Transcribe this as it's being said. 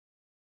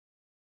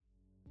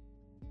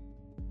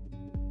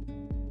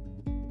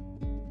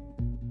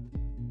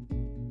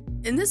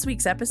In this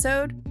week's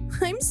episode,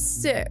 I'm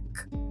sick.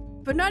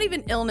 But not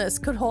even illness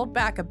could hold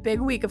back a big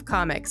week of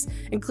comics,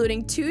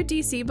 including 2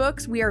 DC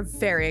books we are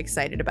very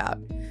excited about.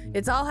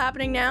 It's all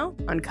happening now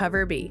on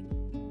Cover B.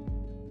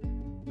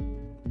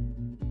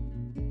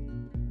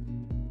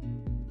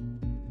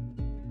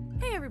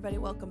 Hey everybody,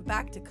 welcome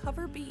back to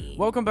Cover B.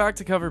 Welcome back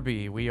to Cover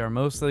B. We are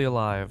mostly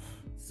alive.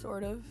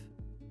 Sort of.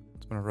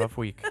 It's been a rough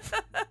week.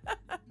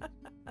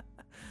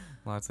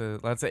 Lots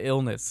of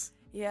illness.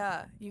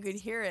 Yeah, you could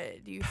hear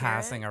it. Do you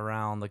passing hear it?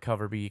 around the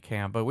Cover B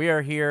camp, but we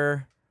are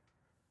here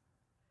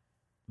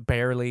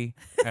barely,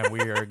 and we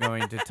are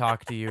going to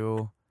talk to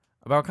you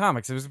about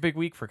comics. It was a big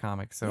week for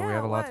comics, so we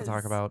have a lot to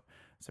talk about.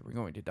 So we're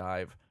going to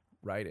dive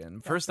right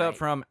in. First up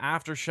from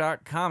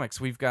Aftershock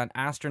Comics, we've got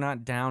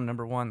Astronaut Down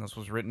 #1. This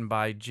was written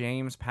by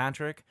James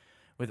Patrick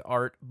with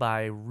art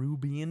by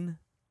Rubian.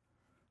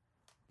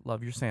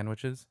 Love your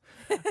sandwiches.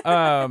 That's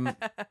a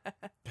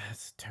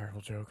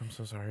terrible joke. I'm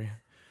so sorry.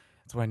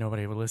 That's why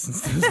nobody ever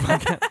listens to this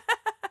podcast.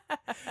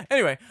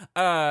 Anyway,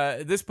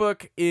 this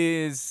book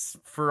is,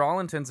 for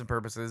all intents and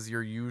purposes,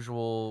 your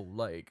usual,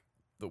 like,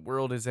 the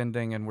world is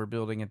ending and we're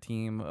building a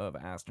team of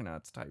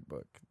astronauts type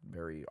book.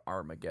 Very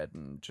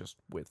Armageddon, just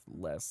with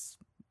less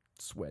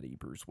sweaty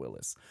Bruce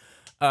Willis.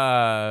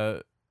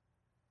 And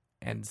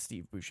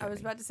Steve Buscemi. I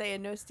was about to say,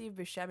 and no Steve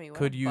Buscemi.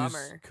 What a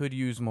bummer. Could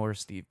use more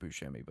Steve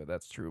Buscemi, but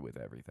that's true with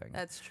everything.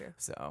 That's true.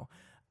 So,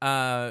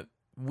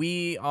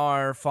 we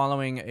are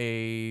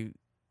following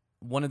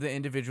one of the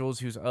individuals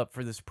who's up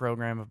for this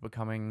program of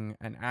becoming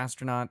an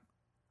astronaut,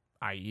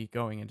 i.e.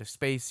 going into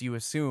space, you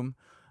assume.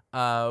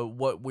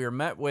 What we're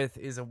met with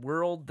is a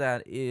world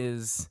that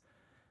is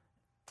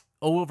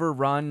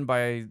overrun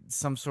by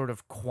some sort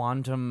of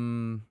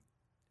quantum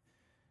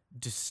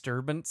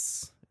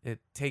disturbance.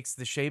 It takes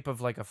the shape of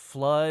like a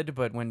flood,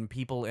 but when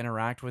people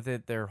interact with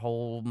it, their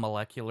whole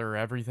molecular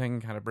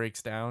everything kind of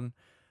breaks down.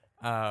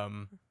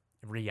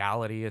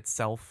 Reality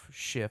itself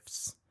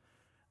shifts.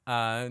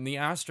 And the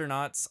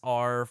astronauts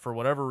are, for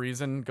whatever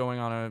reason, going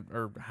on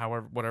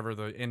whatever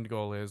the end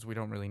goal is, we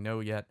don't really know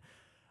yet.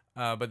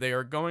 But they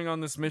are going on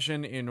this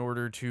mission in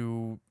order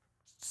to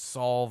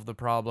solve the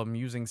problem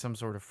using some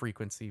sort of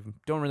frequency.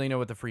 Don't really know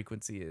what the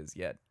frequency is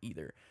yet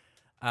either.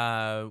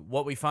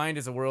 What we find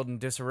is a world in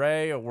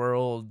disarray, a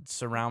world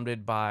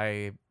surrounded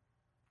by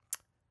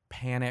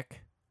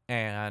panic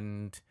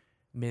and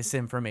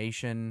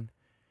misinformation,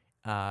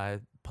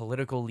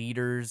 political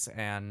leaders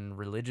and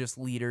religious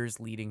leaders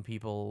leading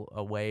people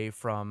away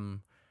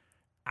from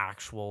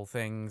actual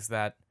things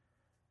that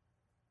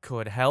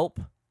could help.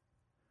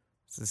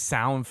 Does this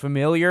sound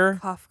familiar?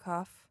 Cough,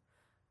 cough,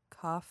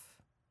 cough.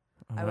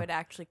 Oh, no. I would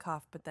actually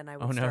cough, but then I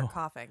would start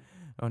coughing.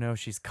 Oh no,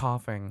 she's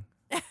coughing.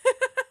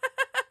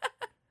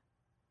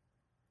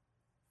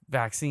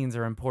 Vaccines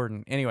are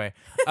important. Anyway,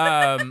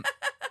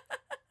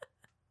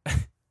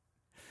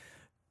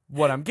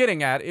 what I'm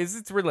getting at is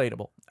it's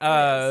relatable.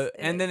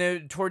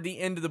 Then toward the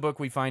end of the book,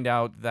 we find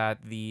out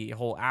that the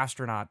whole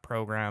astronaut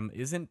program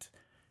isn't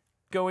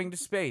going to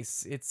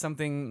space. It's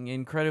something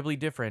incredibly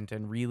different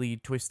and really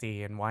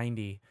twisty and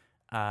windy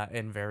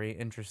and very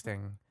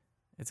interesting.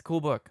 It's a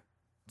cool book.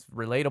 It's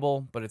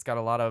relatable, but it's got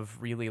a lot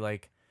of really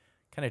like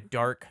kind of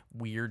dark,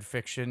 weird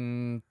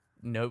fiction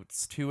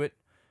notes to it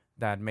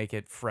that make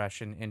it fresh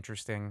and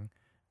interesting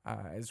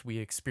as we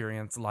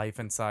experience life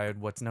inside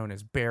what's known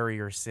as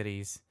barrier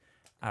cities.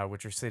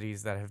 Which are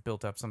cities that have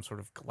built up some sort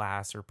of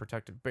glass or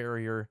protective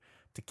barrier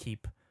to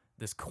keep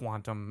this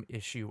quantum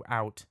issue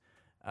out.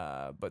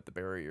 But the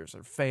barriers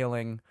are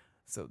failing,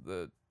 so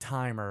the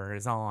timer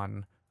is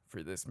on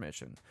for this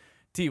mission.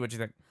 T, what do you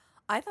think?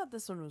 I thought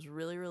this one was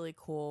really, really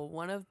cool.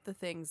 One of the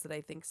things that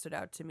I think stood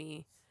out to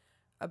me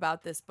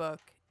about this book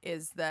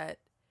is that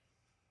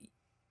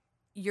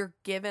you're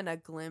given a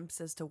glimpse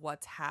as to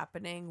what's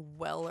happening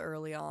well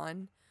early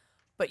on,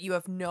 but you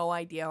have no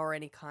idea or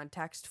any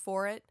context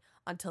for it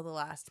until the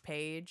last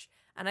page,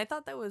 and I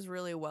thought that was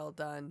really well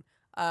done.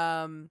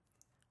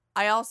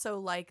 I also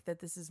like that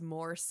this is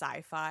more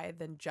sci-fi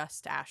than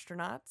just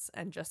astronauts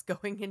and just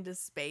going into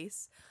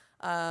space.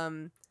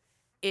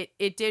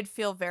 It did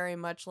feel very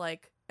much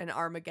like an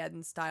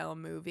Armageddon style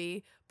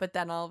movie, but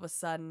then all of a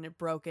sudden it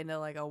broke into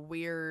like a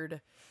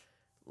weird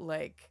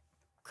like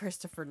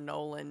Christopher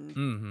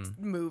Nolan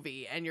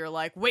movie, and you're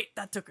like, wait,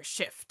 that took a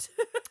shift.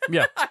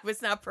 Yeah. I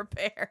was not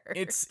prepared.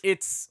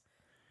 It's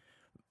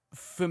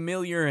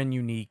familiar and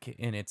unique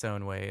in its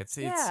own way.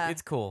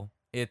 It's cool.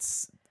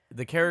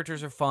 The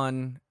characters are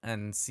fun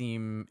and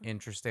seem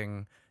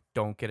interesting.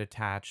 Don't get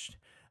attached.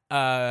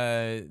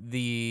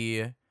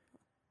 The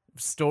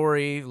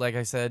story, like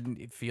I said,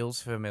 it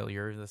feels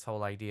familiar. This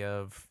whole idea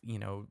of,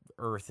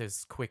 Earth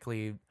is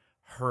quickly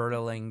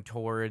hurtling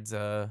towards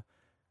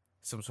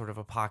some sort of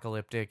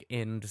apocalyptic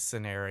end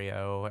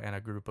scenario, and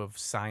a group of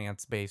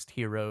science-based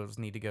heroes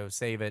need to go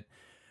save it.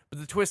 But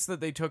the twist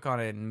that they took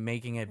on it and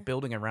making it,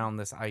 building around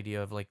this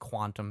idea of like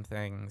quantum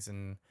things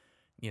and,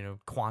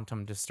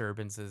 quantum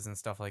disturbances and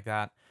stuff like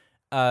that,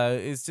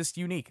 is just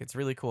unique. It's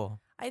really cool.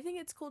 I think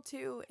it's cool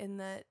too in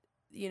that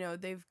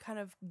they've kind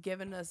of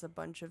given us a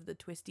bunch of the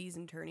twisties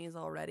and turnies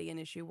already in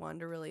issue 1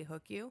 to really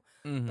hook you.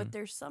 Mm-hmm. But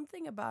there's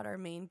something about our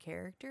main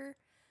character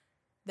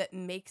that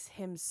makes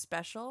him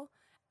special,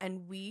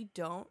 and we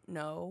don't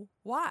know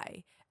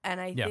why. And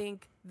I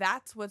think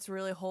that's what's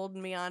really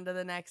holding me on to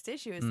the next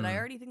issue, is that I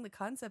already think the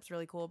concept's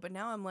really cool, but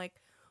now I'm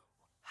like,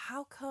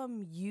 how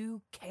come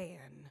you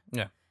can?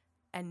 Yeah.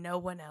 And no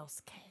one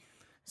else can?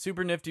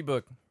 Super nifty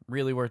book.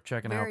 Really worth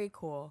checking out. Very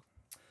cool.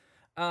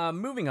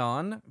 Moving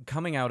on,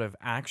 coming out of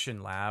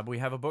Action Lab, we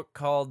have a book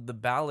called The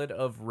Ballad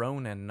of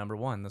Ronan,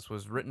 #1. This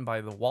was written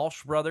by the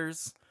Walsh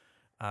brothers.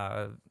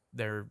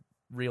 Their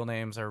real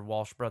names are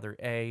Walsh Brother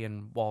A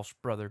and Walsh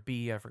Brother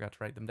B. I forgot to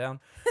write them down.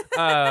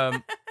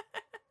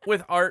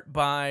 With art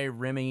by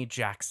Remy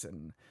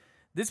Jackson.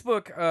 This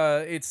book,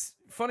 it's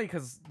funny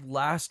because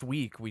last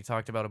week we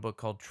talked about a book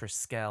called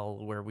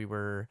Triskel, where we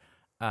were,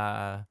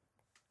 or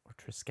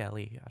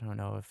Triskelly. I don't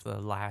know if the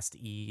last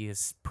E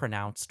is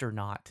pronounced or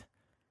not.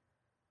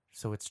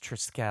 So it's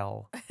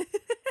Triskel.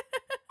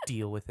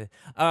 Deal with it.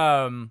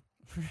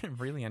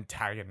 Really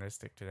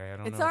antagonistic today. I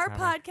don't know. It's our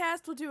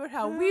podcast. We'll do it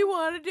how we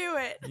want to do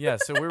it. Yeah,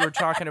 so we were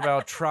talking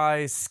about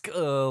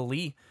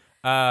Triskelly.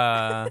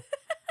 No,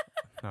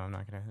 I'm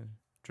not going to.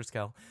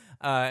 Triskel.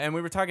 And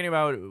we were talking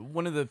about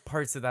one of the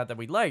parts of that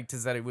we liked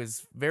is that it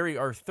was very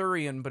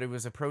Arthurian, but it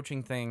was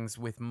approaching things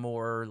with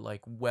more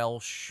like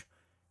Welsh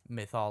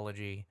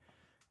mythology.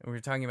 And we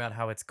were talking about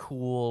how it's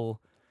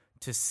cool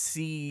to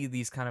see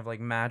these kind of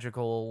like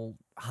magical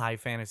high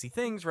fantasy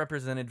things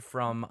represented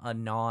from a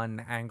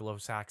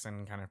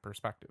non-Anglo-Saxon kind of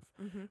perspective,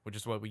 which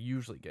is what we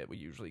usually get. We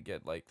usually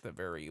get like the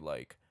very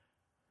like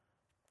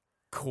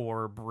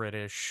core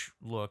British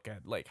look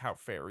at like how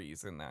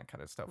fairies and that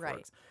kind of stuff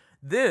works.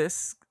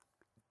 This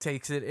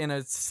takes it in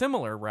a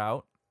similar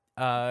route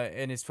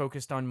and is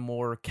focused on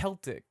more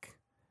Celtic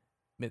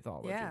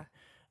mythology.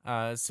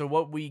 Yeah. So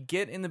what we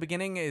get in the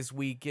beginning is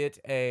we get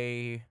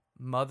a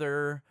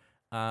mother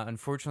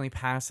unfortunately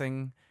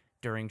passing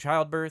during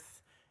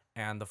childbirth,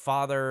 and the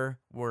father,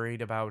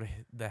 worried about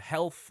the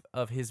health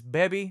of his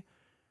baby,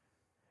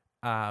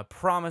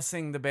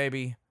 promising the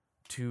baby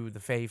to the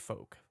Fae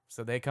folk.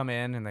 So they come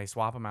in and they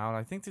swap them out.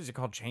 I think these are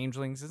called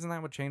changelings. Isn't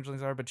that what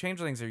changelings are? But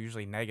changelings are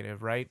usually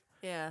negative, right?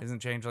 Yeah. Isn't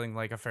changeling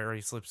like a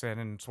fairy slips in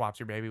and swaps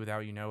your baby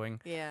without you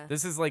knowing? Yeah.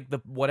 This is like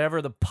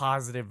whatever the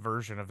positive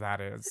version of that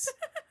is,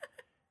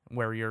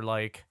 where you're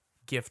like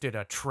gifted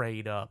a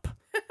trade up,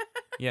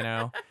 you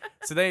know?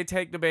 So they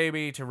take the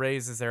baby to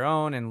raise as their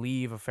own and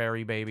leave a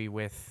fairy baby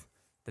with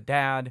the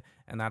dad.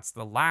 And that's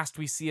the last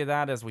we see of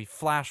that as we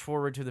flash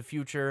forward to the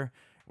future,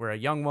 where a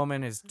young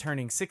woman is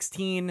turning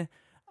 16.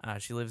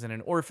 She lives in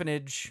an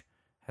orphanage,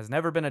 has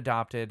never been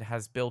adopted,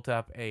 has built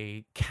up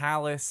a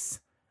callous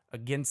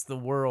against the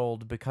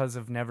world because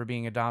of never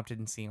being adopted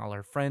and seeing all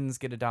her friends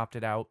get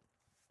adopted out.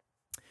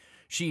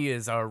 She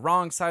is a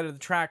wrong side of the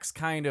tracks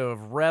kind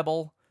of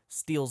rebel,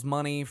 steals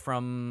money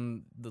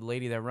from the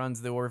lady that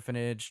runs the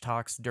orphanage,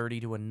 talks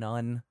dirty to a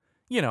nun.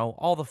 You know,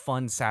 all the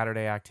fun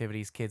Saturday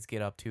activities kids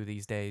get up to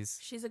these days.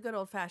 She's a good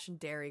old-fashioned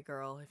dairy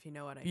girl, if you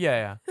know what I mean.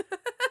 Yeah.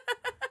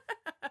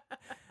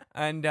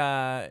 And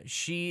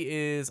she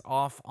is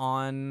off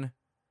on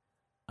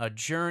a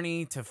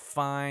journey to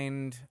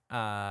find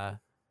her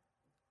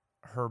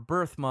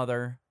birth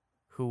mother,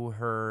 who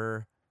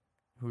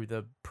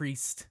the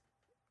priest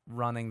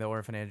running the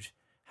orphanage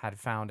had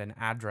found an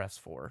address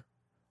for.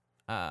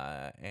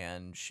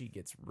 And she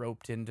gets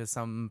roped into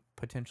some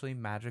potentially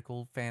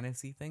magical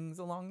fantasy things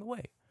along the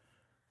way.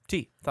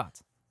 T,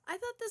 thoughts? I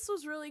thought this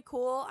was really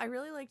cool. I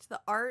really liked the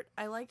art.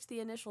 I liked the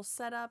initial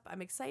setup.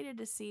 I'm excited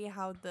to see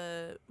how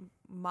the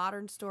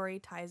modern story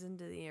ties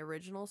into the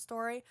original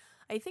story.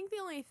 I think the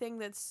only thing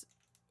that's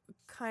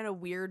kind of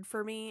weird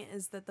for me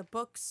is that the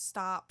book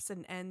stops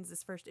and ends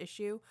this first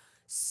issue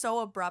so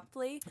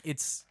abruptly.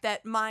 It's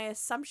that my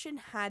assumption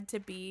had to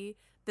be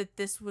that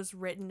this was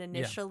written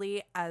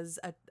initially as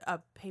a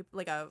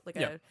paper,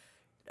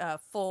 a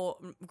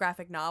full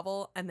graphic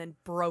novel, and then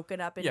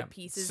broken up into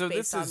pieces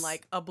based on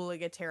like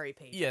obligatory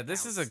page. Yeah,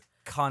 this is a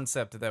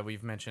concept that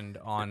we've mentioned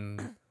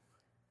on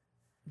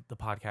the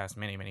podcast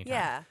many times.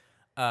 Yeah.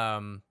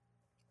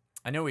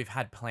 I know we've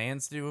had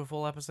plans to do a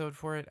full episode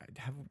for it.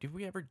 Did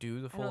we ever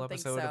do the full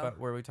episode about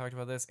where we talked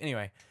about this?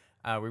 Anyway,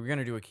 we were going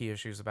to do a key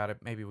issues about it.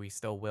 Maybe we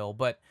still will.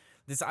 But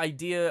this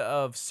idea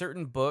of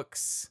certain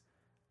books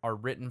are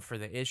written for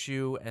the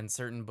issue and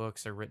certain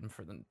books are written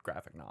for the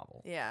graphic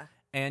novel. Yeah.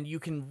 And you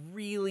can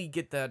really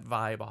get that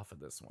vibe off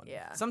of this one.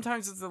 Yeah.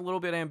 Sometimes it's a little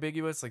bit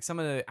ambiguous. Like some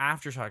of the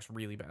Aftershocks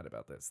really bad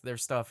about this. Their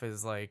stuff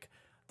is like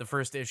the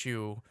first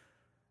issue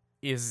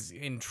is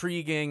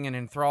intriguing and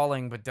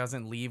enthralling, but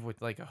doesn't leave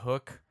with like a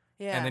hook.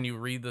 Yeah. And then you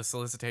read the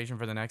solicitation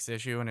for the next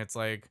issue, and it's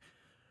like,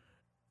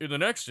 in the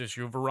next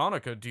issue,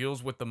 Veronica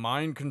deals with the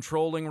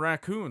mind-controlling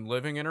raccoon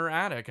living in her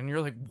attic. And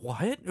you're like,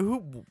 what?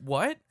 Who?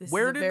 What?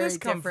 Where did this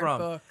come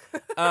from?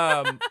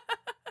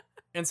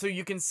 And so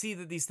you can see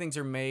that these things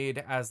are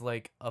made as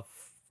like a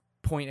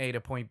point A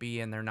to point B,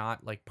 and they're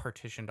not like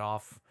partitioned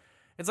off.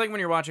 It's like when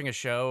you're watching a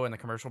show and the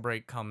commercial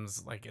break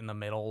comes like in the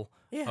middle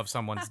of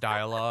someone's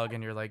dialogue,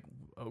 and you're like,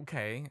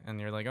 okay, and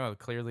you're like, oh,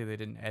 clearly they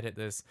didn't edit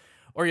this,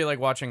 or you're like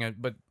watching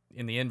it, but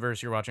in the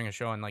inverse, you're watching a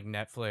show on like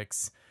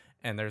Netflix,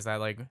 and there's that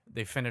like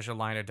they finish a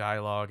line of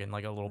dialogue and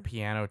like a little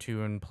piano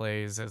tune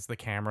plays as the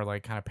camera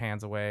like kind of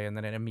pans away, and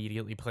then it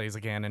immediately plays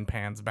again and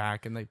pans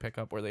back, and they pick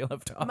up where they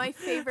left off. My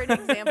favorite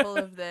example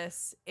of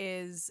this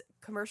is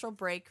commercial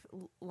break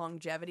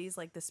longevities.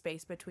 Like the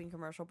space between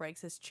commercial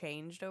breaks has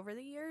changed over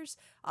the years,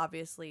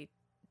 obviously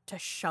to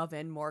shove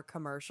in more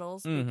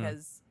commercials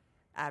because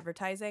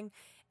advertising.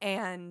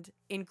 And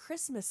in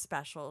Christmas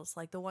specials,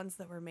 like the ones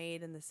that were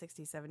made in the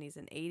 60s, 70s,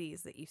 and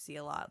 80s that you see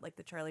a lot, like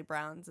the Charlie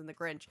Browns and the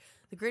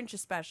Grinch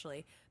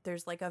especially,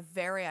 there's like a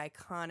very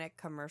iconic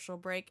commercial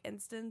break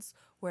instance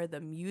where the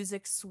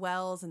music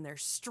swells and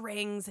there's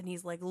strings and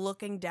he's like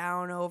looking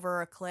down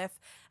over a cliff,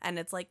 and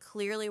it's like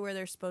clearly where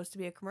there's supposed to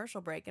be a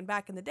commercial break. And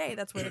back in the day,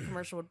 that's where the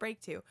commercial would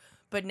break to.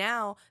 But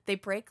now they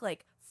break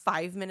like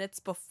 5 minutes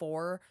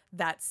before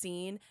that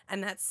scene,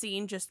 and that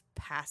scene just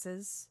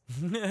passes.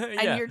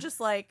 And you're just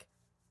like,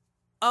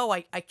 oh,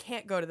 I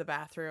can't go to the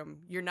bathroom.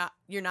 You're not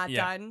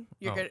done.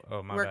 You're good.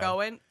 We're bad.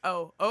 going.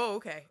 Oh,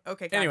 okay.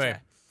 Okay, gotcha. Anyway,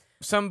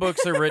 some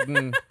books are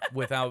written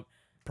without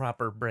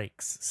proper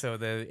breaks, so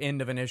the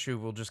end of an issue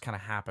will just kind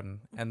of happen,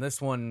 and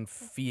this one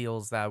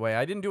feels that way.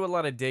 I didn't do a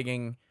lot of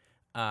digging.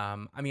 I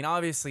mean,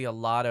 obviously, a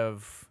lot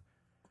of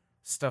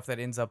stuff that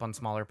ends up on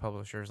smaller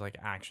publishers like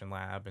Action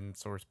Lab and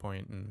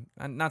SourcePoint,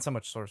 and not so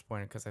much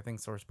SourcePoint because I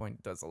think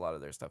SourcePoint does a lot of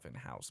their stuff in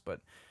house,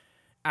 but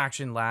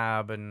Action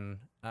Lab and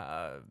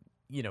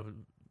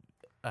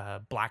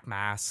Black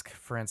Mask,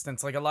 for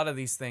instance, like a lot of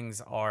these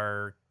things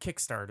are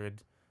kickstarted,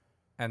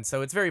 and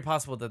so it's very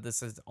possible that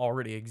this is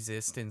already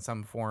exist in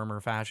some form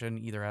or fashion,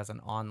 either as an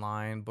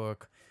online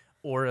book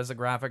or as a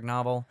graphic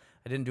novel.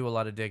 I didn't do a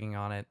lot of digging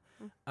on it,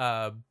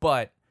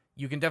 but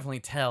you can definitely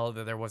tell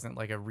that there wasn't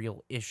like a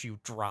real issue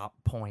drop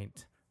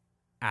point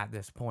at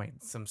this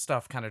point. Some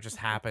stuff kind of just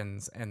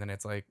happens, and then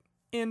it's like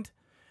end.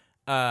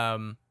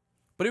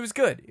 But it was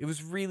good. It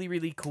was really,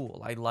 really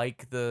cool. I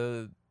like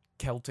the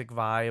Celtic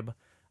vibe.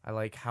 I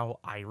like how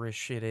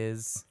Irish it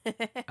is.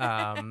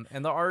 And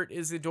the art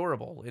is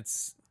adorable.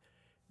 It's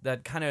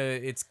that kind of,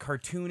 it's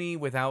cartoony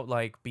without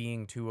like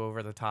being too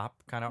over the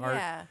top kind of art.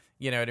 Yeah.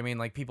 You know what I mean?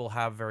 Like people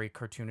have very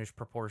cartoonish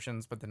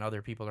proportions, but then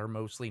other people are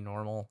mostly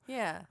normal.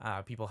 Yeah.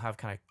 People have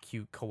kind of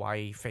cute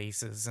kawaii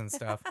faces and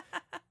stuff.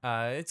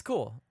 It's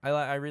cool.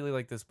 I really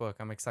like this book.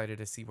 I'm excited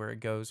to see where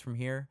it goes from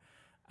here.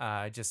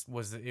 It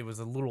was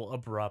a little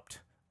abrupt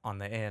on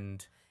the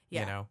end. Yeah.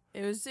 You know?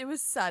 It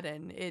was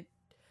sudden.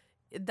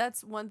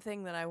 That's one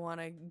thing that I want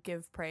to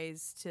give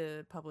praise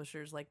to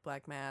publishers like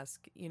Black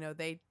Mask. You know,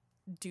 they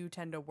do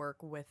tend to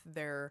work with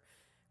their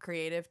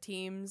creative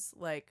teams.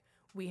 Like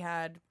we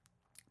had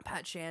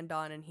Pat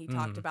Shandon, and he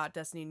talked about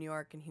Destiny New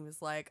York, and he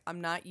was like,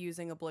 I'm not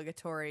using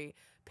obligatory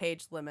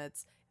page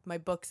limits. My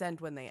books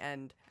end when they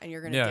end, and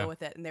you're going to deal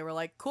with it. And they were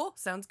like, cool,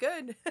 sounds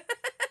good.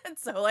 And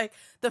so like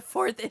the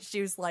 4th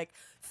issue's like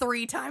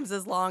 3 times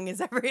as long as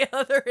every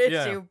other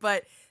issue,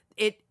 but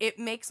it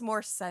makes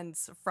more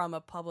sense from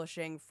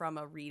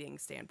a reading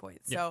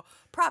standpoint. So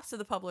props to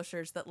the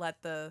publishers that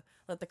let the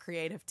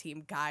creative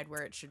team guide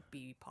where it should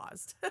be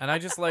paused. And I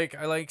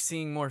like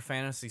seeing more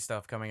fantasy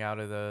stuff coming out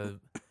of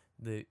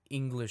the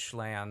English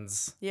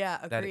lands. Yeah,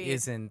 agreed. That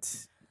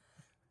isn't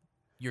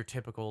your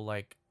typical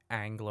like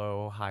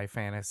Anglo high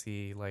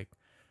fantasy, like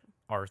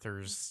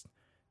Arthur's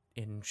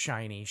in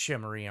shiny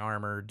shimmery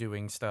armor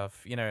doing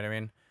stuff. You know what I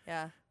mean?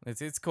 Yeah.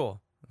 It's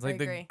cool. It's like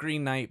I agree. the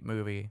Green Knight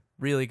movie.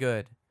 Really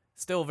good.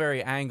 Still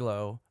very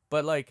Anglo,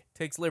 but like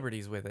takes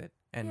liberties with it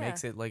and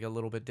makes it like a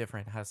little bit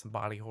different. Has some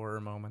body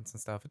horror moments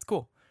and stuff. It's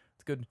cool.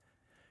 It's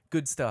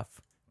good stuff.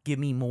 Give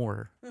me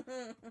more.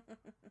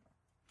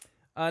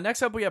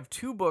 Next up, we have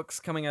 2 books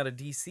coming out of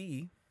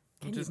DC,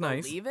 which is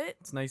nice. Can you believe it?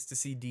 It's nice to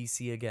see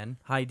DC again.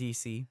 Hi,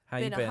 DC. How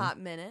you been? Been a hot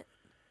minute.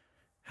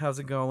 How's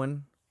it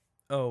going?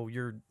 Oh,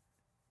 you're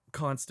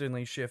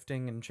constantly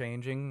shifting and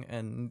changing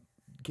and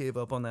gave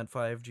up on that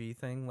 5G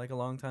thing like a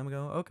long time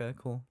ago? Okay,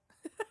 cool.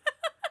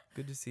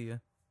 Good to see you.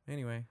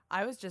 Anyway.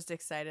 I was just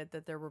excited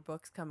that there were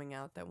books coming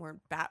out that weren't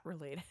bat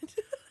related.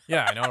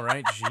 Yeah, I know,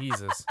 right?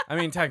 Jesus. I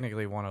mean,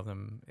 technically one of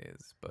them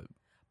is, but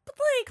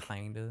like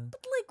kinda.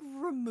 But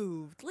like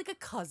removed, like a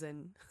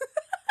cousin.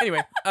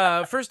 Anyway,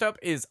 first up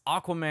is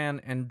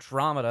Aquaman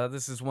Andromeda.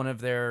 This is one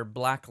of their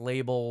Black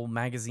Label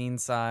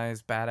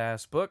magazine-size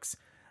badass books.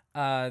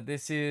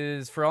 This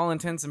is, for all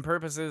intents and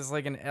purposes,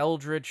 like an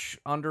eldritch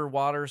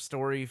underwater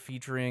story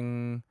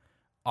featuring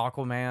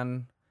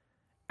Aquaman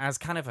as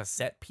kind of a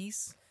set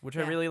piece, which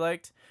I really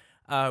liked.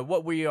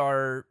 What we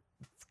are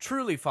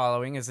truly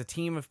following is a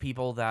team of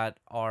people that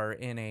are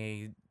in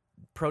a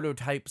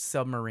prototype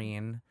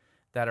submarine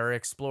that are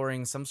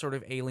exploring some sort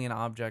of alien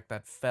object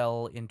that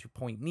fell into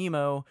Point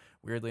Nemo.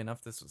 Weirdly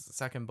enough, this was the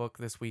second book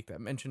this week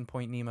that mentioned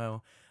Point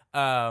Nemo.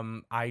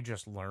 I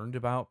just learned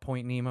about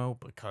Point Nemo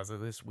because of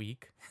this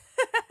week.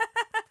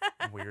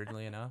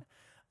 Weirdly enough.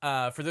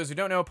 For those who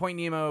don't know, Point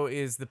Nemo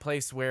is the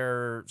place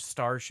where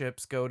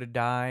starships go to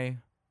die.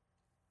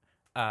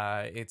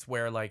 It's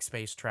where like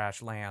space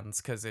trash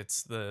lands because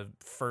it's the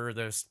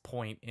furthest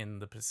point in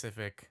the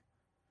Pacific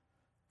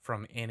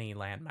from any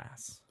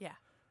landmass. Yeah.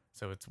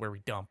 So it's where we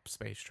dump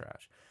space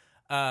trash.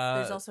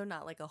 There's also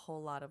not like a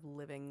whole lot of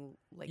living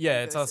like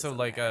it's also ecosystem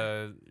like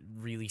there. a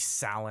really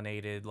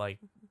salinated, like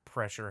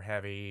pressure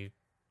heavy,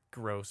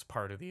 gross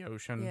part of the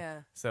ocean.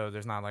 Yeah. So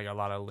there's not like a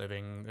lot of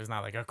living. There's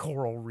not like a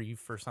coral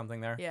reef or something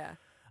there.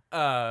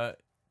 Yeah.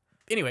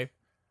 Anyway,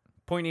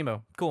 Point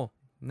Nemo, cool.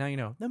 Now you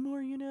know. The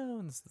more you know,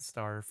 and the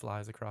star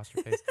flies across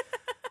your face.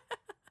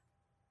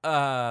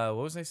 What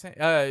was I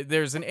saying?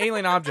 There's an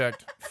alien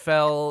object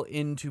fell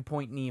into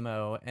Point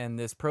Nemo, and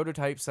this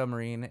prototype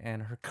submarine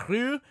and her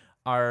crew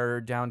are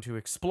down to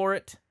explore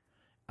it.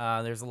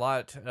 There's a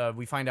lot.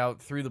 We find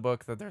out through the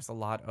book that there's a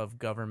lot of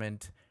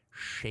government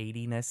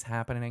shadiness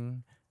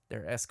happening.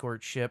 Their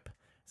escort ship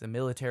is a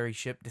military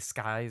ship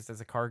disguised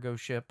as a cargo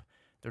ship.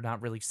 They're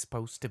not really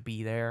supposed to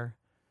be there.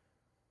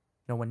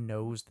 No one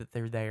knows that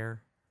they're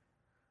there.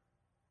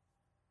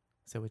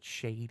 So it's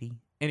shady.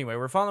 Anyway,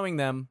 we're following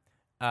them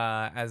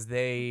as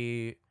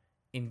they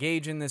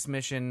engage in this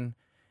mission,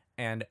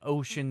 and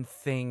ocean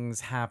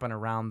things happen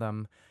around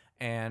them.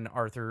 And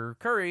Arthur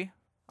Curry,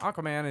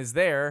 Aquaman, is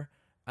there,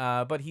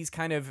 but he's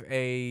kind of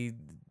he's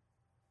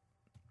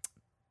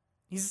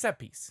a set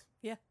piece.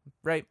 Yeah.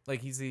 Right?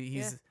 Like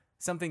he's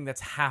something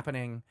that's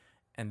happening,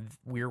 and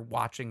we're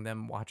watching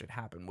them watch it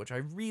happen, which I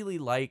really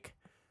like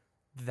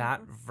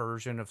that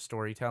version of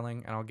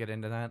storytelling, and I'll get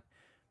into that.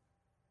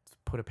 Let's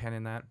put a pen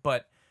in that.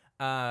 But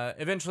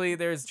eventually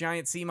there's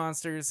giant sea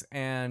monsters,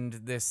 and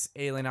this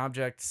alien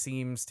object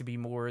seems to be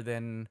more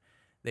than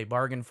they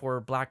bargained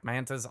for. Black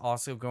Manta's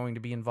also going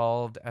to be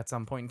involved at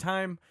some point in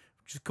time,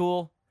 which is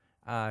cool.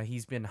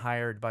 He's been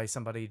hired by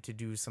somebody to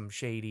do some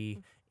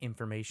shady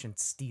information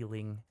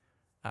stealing,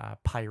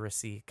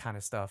 piracy kind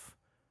of stuff.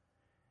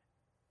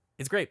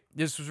 It's great.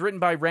 This was written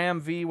by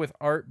Ram V with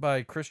art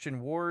by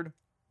Christian Ward.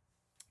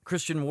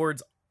 Christian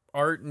Ward's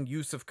art and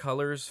use of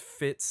colors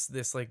fits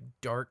this like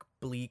dark,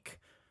 bleak,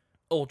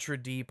 ultra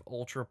deep,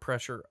 ultra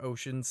pressure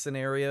ocean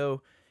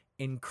scenario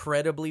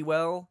incredibly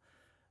well.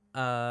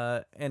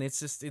 And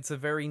it's a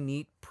very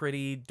neat,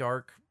 pretty,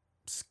 dark,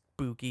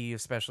 spooky,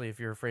 especially if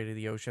you're afraid of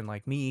the ocean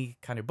like me,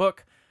 kind of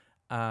book.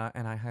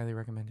 And I highly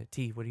recommend it.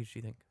 T, what did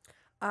you think?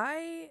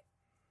 I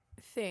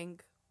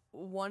think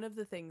one of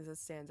the things that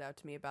stands out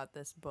to me about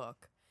this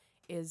book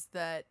is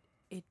that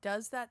it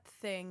does that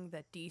thing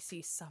that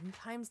DC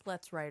sometimes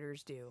lets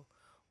writers do,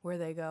 where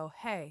they go,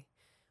 hey,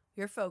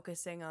 you're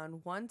focusing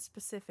on one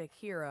specific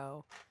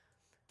hero.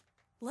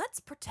 Let's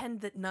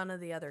pretend that none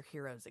of the other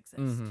heroes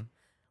exist. Mm-hmm.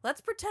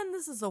 Let's pretend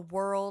this is a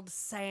world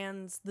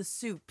sans the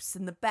Supes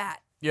and the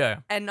Bat. Yeah.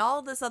 And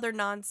all this other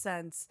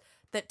nonsense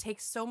that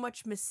takes so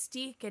much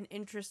mystique and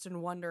interest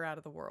and wonder out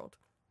of the world.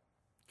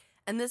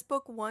 And this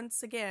book,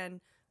 once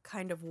again,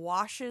 kind of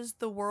washes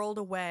the world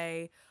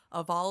away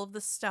of all of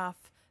the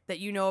stuff that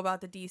you know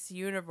about the DC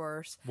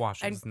universe.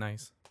 Washes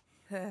nice.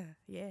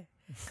 Yeah.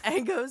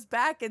 And goes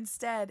back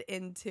instead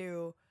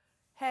into,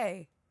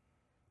 hey,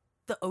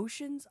 the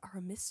oceans are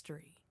a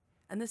mystery.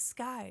 And the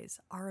skies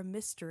are a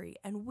mystery.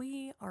 And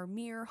we are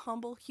mere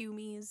humble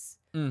humies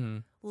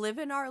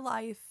living our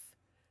life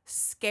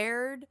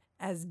scared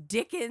as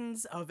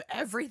Dickens of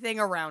everything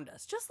around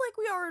us, just like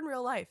we are in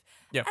real life.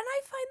 Yeah. And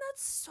I find that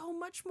so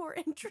much more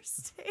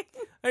interesting.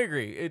 I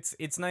agree.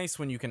 It's nice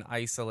when you can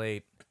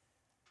isolate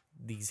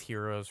these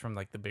heroes from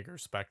like the bigger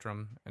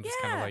spectrum and just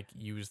kind of like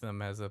use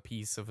them as a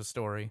piece of a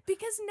story.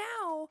 Because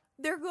now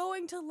they're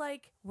going to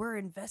like, we're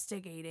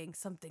investigating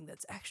something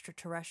that's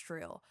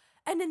extraterrestrial.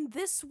 And in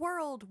this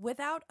world,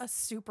 without a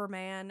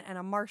Superman and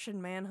a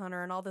Martian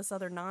Manhunter and all this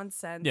other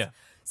nonsense,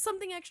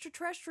 something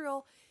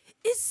extraterrestrial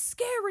is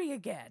scary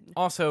again.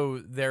 Also,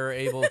 they're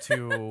able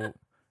to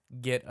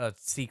get a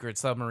secret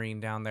submarine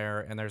down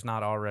there, and there's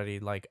not already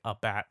like a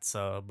bat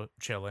sub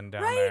chilling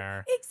down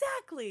there.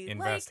 Exactly.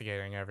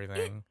 Investigating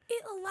everything.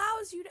 It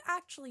allows you to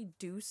actually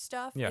do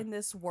stuff in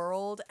this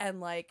world and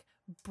like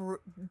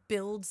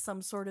build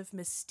some sort of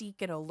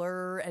mystique and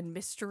allure and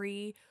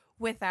mystery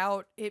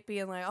without it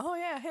being like, oh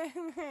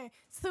yeah,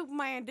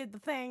 Superman did the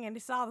thing and he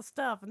saw the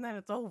stuff and then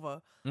it's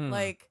over.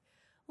 Like,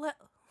 let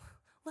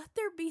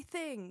there be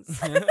things.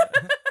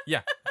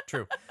 Yeah,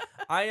 true.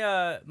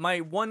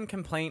 My one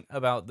complaint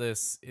about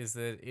this is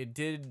that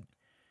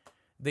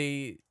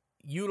they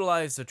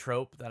utilized a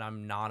trope that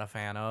I'm not a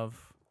fan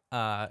of,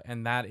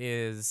 and that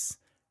is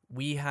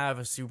we have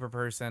a super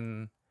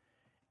person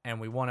and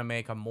we want to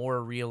make a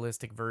more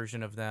realistic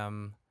version of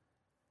them,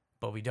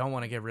 but we don't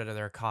want to get rid of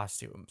their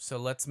costume. So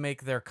let's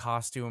make their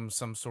costume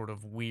some sort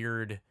of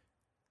weird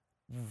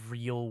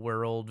real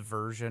world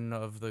version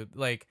of the,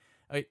 like,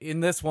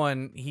 in this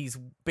one, he's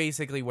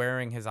basically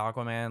wearing his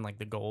Aquaman, like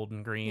the gold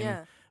and green,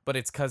 but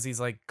it's because he's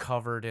like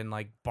covered in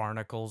like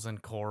barnacles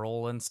and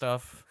coral and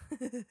stuff.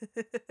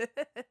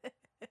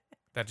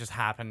 That just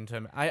happened to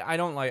him. I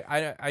don't like,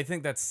 I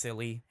think that's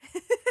silly.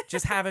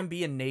 Just have him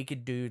be a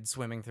naked dude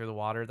swimming through the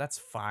water. That's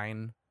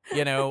fine.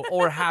 You know,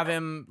 or have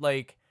him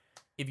like,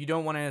 if you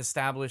don't want to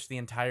establish the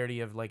entirety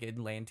of like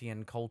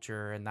Atlantean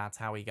culture and that's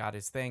how he got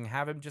his thing,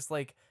 have him just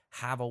like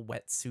have a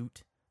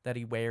wetsuit that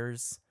he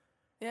wears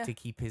to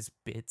keep his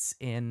bits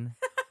in.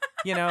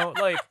 You know,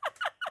 like,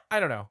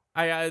 I don't know.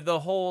 The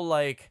whole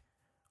like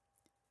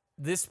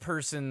this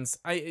person's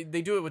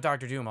they do it with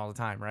Doctor Doom all the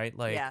time, right?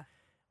 Like,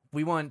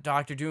 we want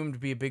Doctor Doom to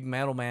be a big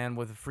metal man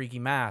with a freaky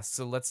mask,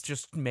 so let's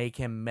just make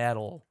him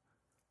metal.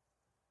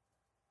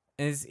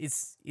 And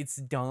it's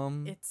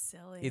dumb. It's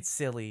silly. It's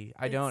silly.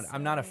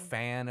 I'm not a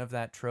fan of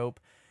that trope.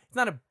 It's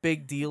not a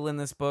big deal in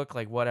this book,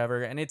 like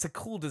whatever, and it's a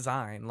cool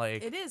design.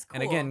 Like, it is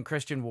cool. And again,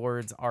 Christian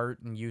Ward's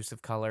art and use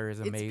of color is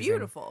amazing. It's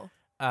beautiful.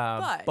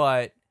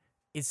 But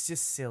it's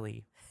just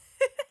silly.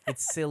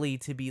 It's silly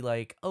to be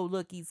like, oh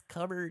look, he's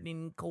covered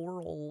in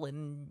coral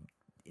and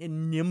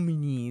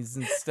anemones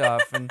and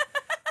stuff, and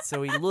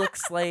so he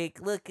looks like,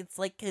 look, it's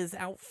like his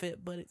outfit,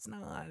 but it's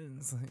not. And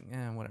it's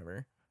like,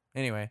 whatever.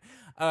 Anyway,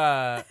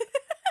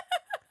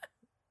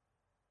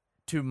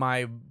 to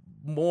my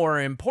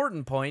more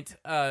important point,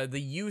 the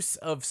use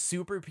of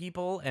super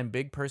people and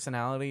big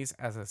personalities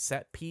as a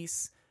set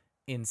piece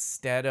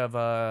instead of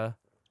the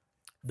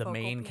Focal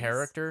main piece.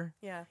 Character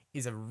Yeah.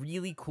 is a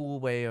really cool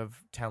way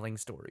of telling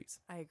stories.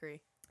 I agree.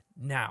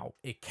 Now,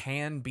 it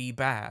can be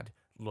bad.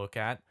 Look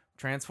at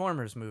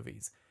Transformers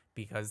movies,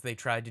 because they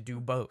tried to do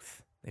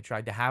both. They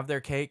tried to have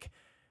their cake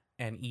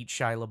and eat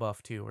Shia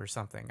LaBeouf too, or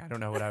something. I don't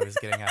know what I was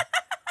getting at.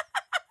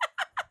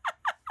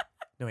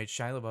 No, wait,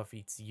 Shia LaBeouf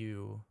eats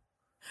you.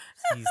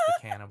 He's the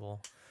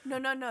cannibal.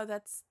 No,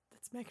 that's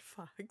Megan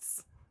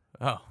Fox.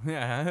 Oh,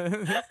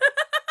 yeah.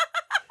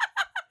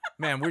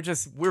 Man,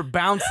 we're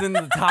bouncing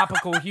the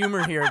topical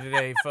humor here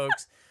today,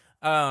 folks.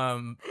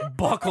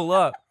 Buckle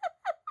up.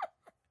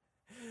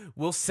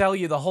 We'll sell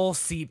you the whole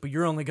seat, but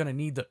you're only gonna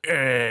need the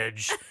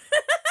edge.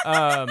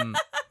 We're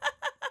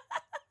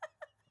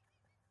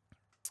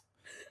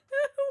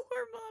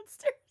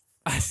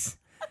monsters.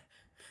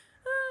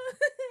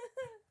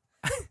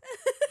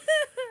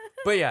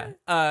 But yeah,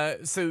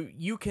 so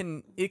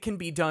it can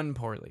be done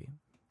poorly.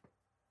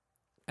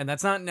 And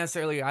that's not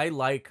necessarily, I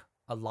like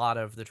a lot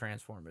of the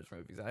Transformers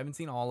movies. I haven't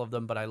seen all of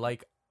them, but I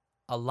like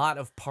a lot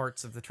of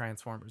parts of the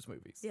Transformers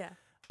movies. Yeah.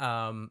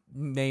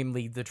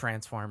 Namely the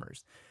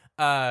Transformers.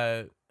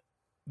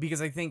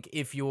 Because I think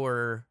if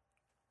you're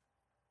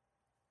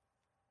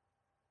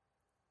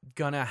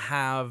gonna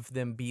have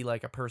them be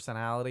like a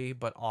personality,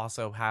 but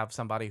also have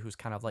somebody who's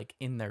kind of like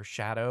in their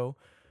shadow,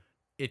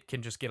 it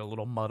can just get a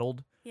little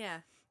muddled. Yeah.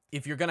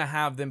 If you're going to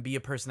have them be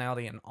a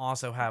personality and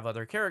also have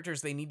other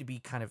characters, they need to be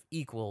kind of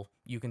equal.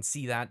 You can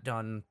see that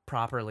done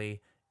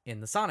properly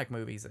in the Sonic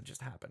movies that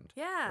just happened.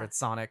 Yeah. Where it's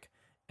Sonic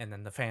and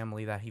then the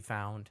family that he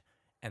found,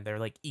 and they're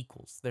like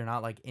equals. They're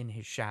not like in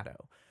his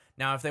shadow.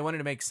 Now, if they wanted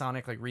to make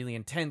Sonic like really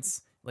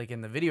intense, like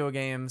in the video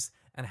games,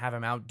 and have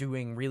him out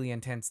doing really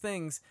intense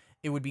things,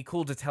 it would be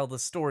cool to tell the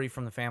story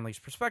from the family's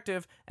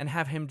perspective and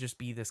have him just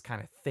be this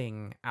kind of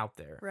thing out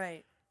there.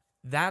 Right.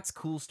 That's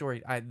cool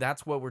story.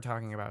 That's what we're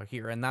talking about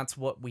here, and that's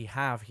what we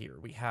have here.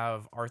 We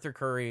have Arthur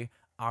Curry,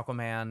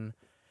 Aquaman,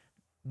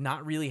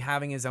 not really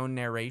having his own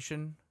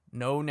narration.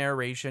 No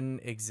narration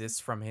exists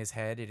from his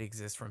head. It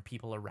exists from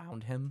people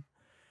around him.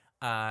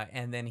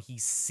 And then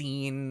he's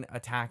seen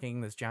attacking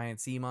this giant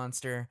sea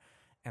monster,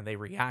 and they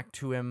react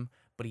to him,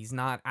 but he's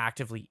not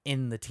actively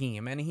in the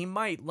team. And he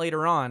might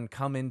later on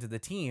come into the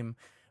team,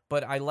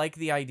 but I like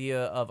the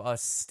idea of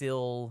us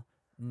still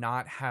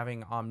not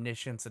having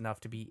omniscience enough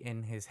to be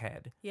in his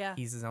head. Yeah.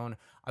 He's his own.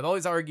 I've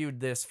always argued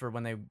this for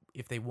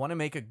if they want to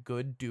make a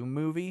good Doom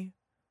movie,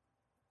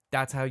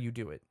 that's how you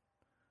do it.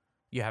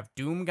 You have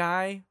Doom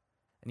Guy,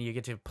 and you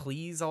get to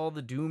please all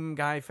the Doom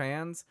Guy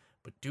fans,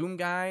 but Doom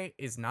Guy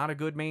is not a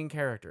good main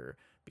character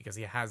because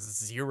he has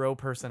zero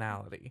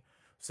personality.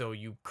 So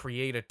you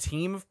create a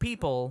team of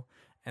people,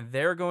 and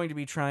they're going to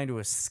be trying to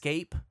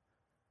escape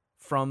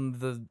from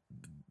the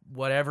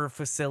whatever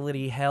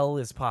facility hell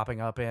is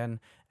popping up in,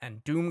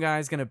 and Doom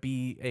Guy's going to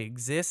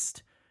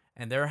exist,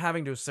 and they're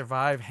having to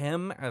survive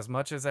him as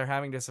much as they're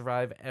having to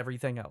survive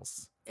everything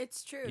else.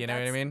 It's true. You know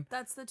what I mean?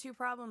 That's the two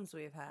problems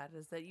we've had,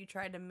 is that you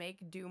tried to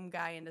make Doom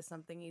Guy into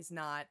something he's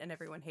not, and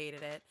everyone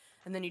hated it.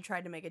 And then you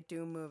tried to make a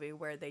Doom movie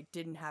where they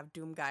didn't have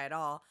Doom Guy at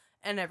all,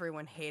 and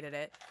everyone hated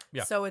it.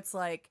 Yeah. So it's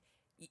like,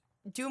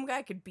 Doom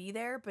Guy could be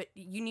there, but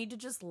you need to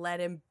just let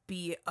him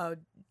be a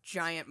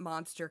giant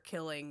monster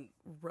killing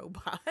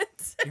robot.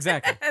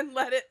 Exactly. And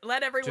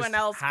let everyone Just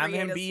else have create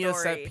him be a a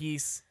story. set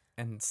piece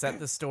and set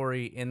the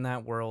story in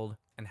that world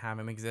and have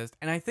him exist.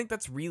 And I think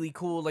that's really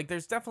cool. Like,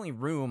 there's definitely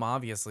room,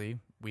 obviously.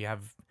 We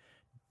have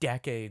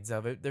decades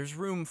of it. There's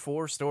room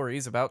for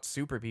stories about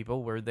super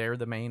people where they're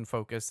the main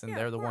focus and Yeah,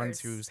 they're of the ones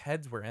course. whose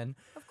heads we're in.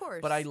 Of course.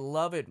 But I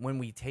love it when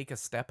we take a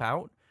step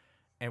out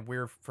and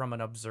we're from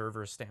an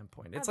observer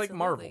standpoint. It's like Absolutely.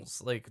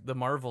 Marvel's. Like the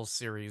Marvel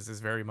series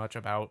is very much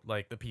about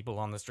like the people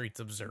on the streets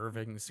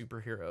observing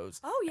superheroes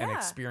Oh, and yeah.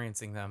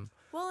 experiencing them.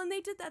 Well, and they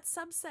did that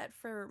subset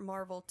for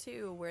Marvel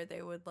too, where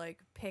they would like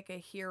pick a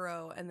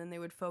hero and then they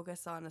would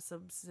focus on a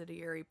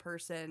subsidiary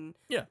person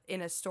Yeah.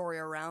 in a story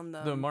around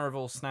them. The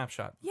Marvel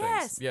snapshot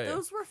Yes, things. Yeah,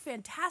 those were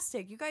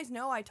fantastic. You guys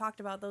know I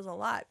talked about those a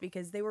lot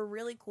because they were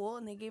really cool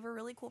and they gave a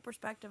really cool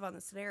perspective on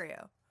the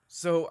scenario.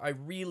 So I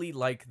really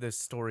like this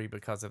story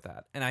because of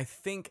that. And I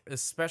think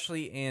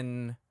especially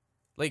in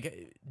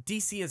like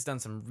DC has done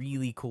some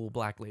really cool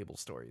Black Label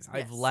stories.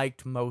 I've Yes.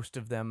 liked most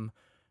of them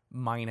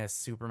minus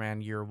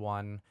Superman Year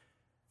One,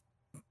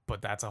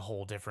 but that's a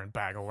whole different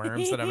bag of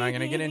worms that I'm not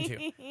going to get into.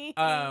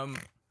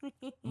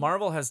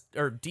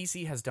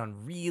 DC has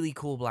done really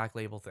cool Black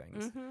Label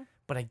things,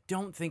 but I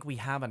don't think we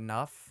have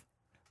enough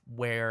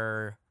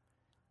where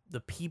the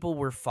people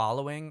we're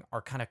following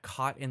are kind of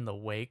caught in the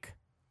wake,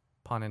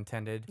 pun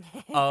intended,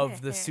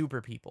 of the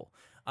super people.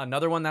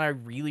 Another one that I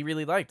really,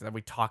 really liked that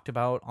we talked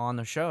about on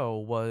the show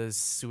was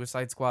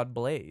Suicide Squad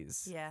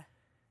Blaze. Yeah.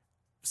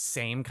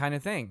 Same kind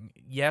of thing.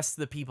 Yes,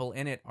 the people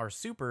in it are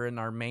super, and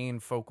our main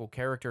focal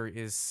character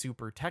is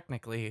super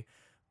technically,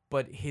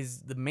 but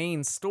the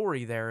main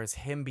story there is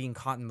him being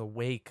caught in the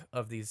wake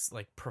of these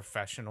like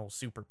professional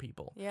super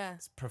people. Yeah.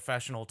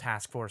 Professional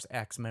Task Force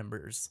X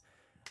members.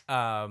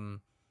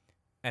 And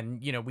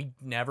you know, we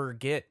never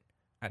get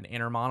an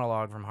inner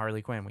monologue from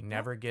Harley Quinn. We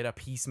never get a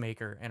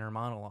Peacemaker inner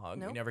monologue.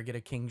 Nope. We never get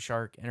a King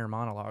Shark inner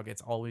monologue.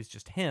 It's always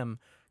just him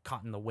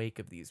caught in the wake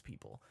of these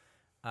people.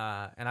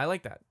 And I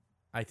like that.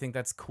 I think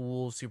that's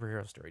cool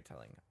superhero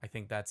storytelling. I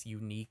think that's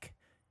unique.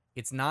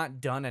 It's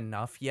not done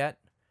enough yet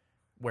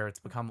where it's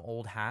become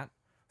old hat.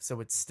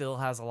 So it still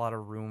has a lot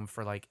of room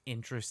for like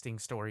interesting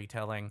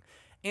storytelling.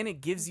 And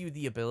it gives you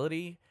the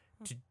ability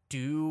to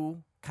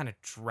do kind of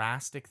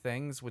drastic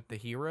things with the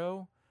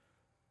hero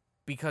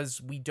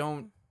because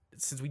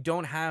since we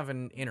don't have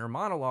an inner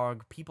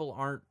monologue, people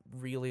aren't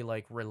really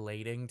like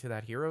relating to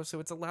that hero. So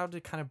it's allowed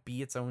to kind of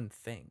be its own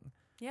thing.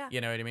 Yeah.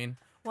 You know what I mean?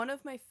 One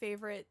of my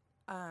favorite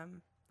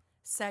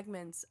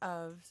segments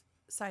of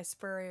Cy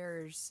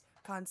Spurrier's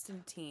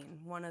Constantine,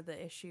 one of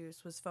the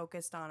issues was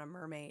focused on a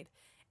mermaid.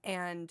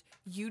 And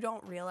you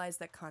don't realize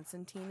that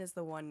Constantine is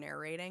the one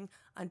narrating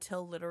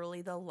until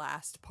literally the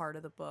last part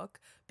of the book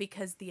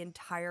because the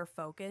entire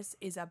focus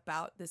is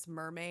about this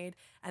mermaid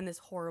and this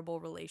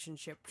horrible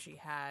relationship she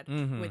had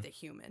with a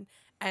human.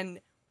 And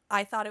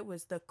I thought it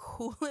was the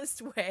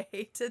coolest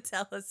way to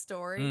tell a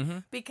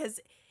story because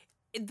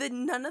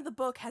none of the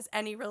book has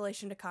any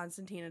relation to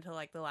Constantine until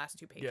like the last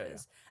two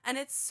pages. And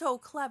it's so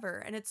clever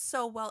and it's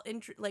so well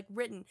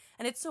written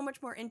and it's so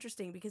much more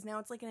interesting because now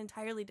it's like an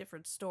entirely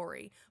different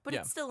story, but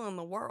it's still in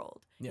the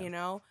world, you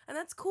know? And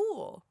that's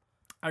cool.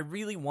 I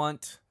really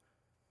want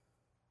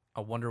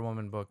a Wonder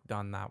Woman book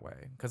done that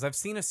way because I've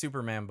seen a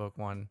Superman book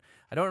one.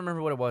 I don't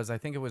remember what it was. I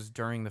think it was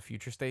during the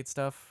Future State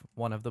stuff.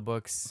 One of the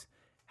books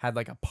had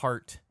like a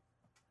part.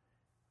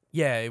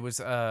 Yeah, it was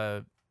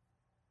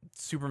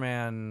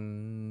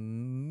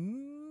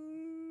Superman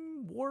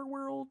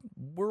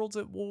Worlds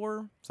at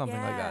War,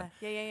 something like that.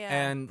 Yeah.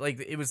 And like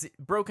it was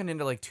broken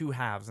into like two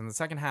halves, and the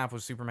second half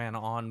was Superman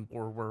on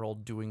War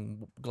World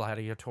doing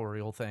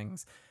gladiatorial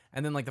things,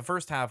 and then like the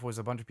first half was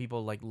a bunch of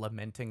people like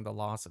lamenting the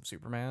loss of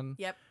Superman.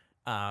 Yep.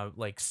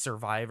 Like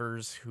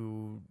survivors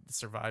who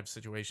survived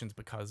situations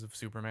because of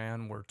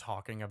Superman were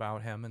talking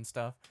about him and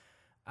stuff.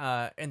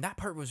 And that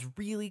part was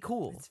really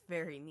cool. It's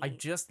very neat. I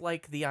just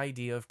like the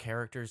idea of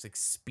characters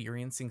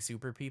experiencing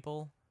super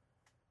people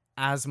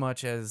as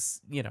much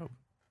as, you know,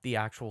 the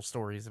actual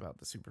stories about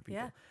the super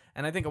people. Yeah.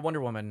 And I think a Wonder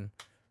Woman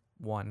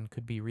one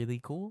could be really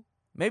cool.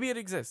 Maybe it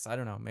exists. I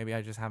don't know. Maybe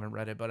I just haven't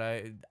read it, but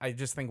I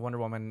just think Wonder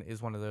Woman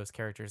is one of those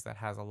characters that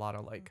has a lot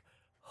of like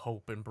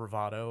hope and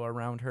bravado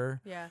around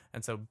her. Yeah.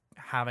 And so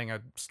having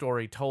a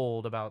story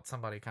told about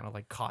somebody kind of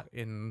like caught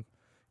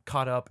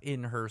up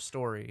in her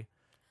story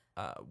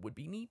would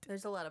be neat.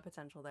 There's a lot of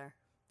potential there.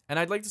 And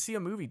I'd like to see a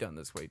movie done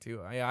this way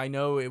too. I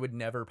know it would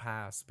never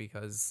pass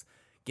because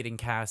getting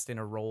cast in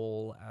a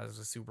role as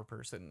a super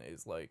person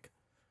is like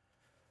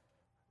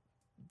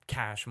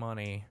cash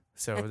money.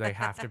 So they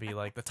have to be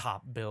like the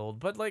top build.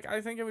 But like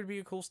I think it would be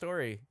a cool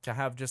story to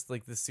have just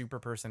like the super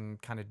person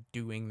kind of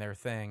doing their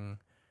thing,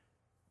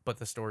 but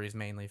the story is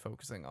mainly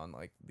focusing on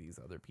like these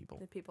other people.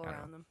 The people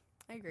around them.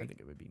 I agree. I think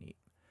it would be neat.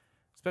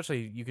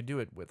 Especially you could do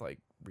it with like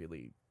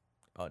really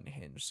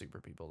unhinged super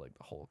people like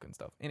the Hulk and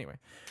stuff. Anyway,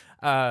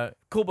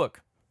 cool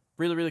book.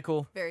 Really, really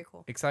cool. Very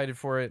cool. Excited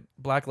for it.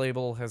 Black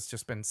Label has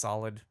just been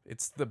solid.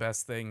 It's the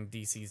best thing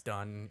DC's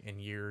done in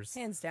years.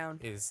 Hands down.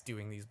 Is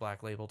doing these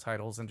Black Label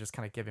titles and just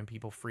kind of giving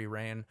people free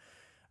reign.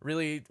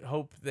 Really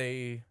hope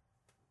they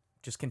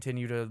just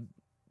continue to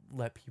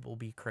let people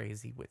be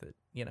crazy with it,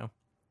 you know.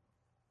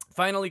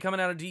 Finally, coming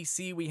out of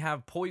DC, we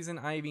have Poison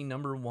Ivy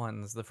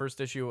 #1s, the first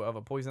issue of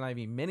a Poison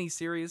Ivy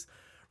miniseries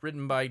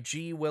written by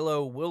G.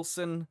 Willow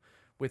Wilson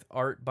with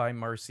art by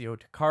Marcio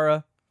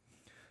Takara.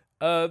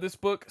 This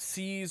book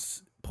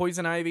sees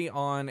Poison Ivy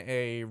on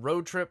a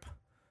road trip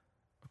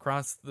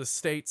across the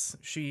states.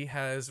 She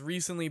has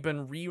recently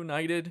been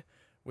reunited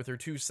with her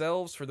two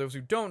selves. For those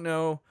who don't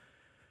know,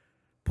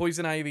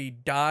 Poison Ivy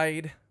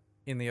died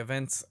in the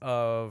events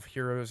of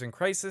Heroes in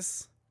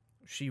Crisis.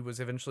 She was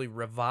eventually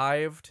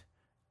revived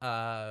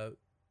by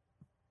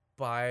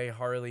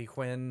Harley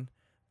Quinn,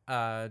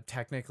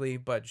 technically,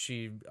 but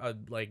she,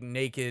 like,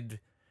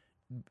 naked,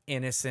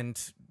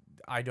 innocent,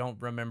 I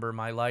don't remember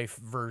my life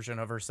version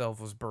of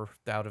herself was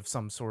birthed out of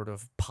some sort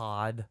of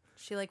pod.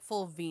 She, like,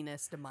 full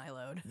Venus de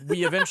Milo.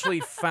 We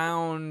eventually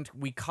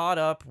we caught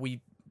up,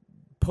 we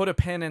put a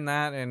pin in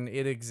that, and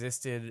it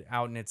existed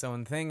out in its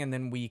own thing, and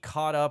then we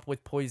caught up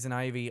with Poison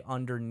Ivy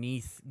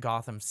underneath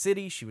Gotham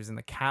City. She was in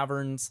the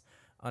caverns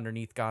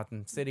underneath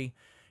Gotham City.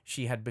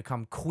 She had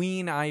become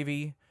Queen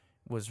Ivy,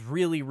 was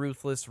really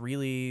ruthless,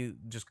 really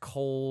just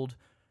cold,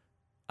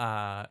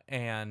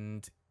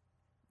 and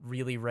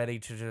really ready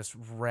to just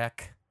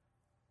wreck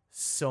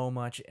so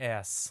much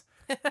S.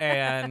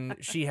 And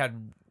she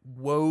had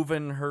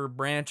woven her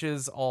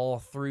branches all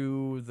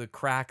through the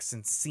cracks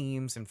and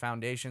seams and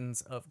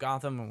foundations of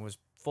Gotham and was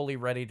fully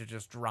ready to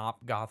just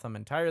drop Gotham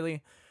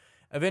entirely.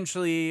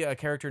 Eventually, a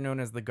character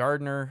known as the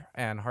Gardener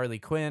and Harley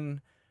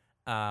Quinn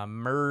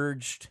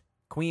merged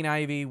Queen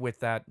Ivy with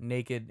that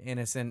naked,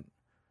 innocent,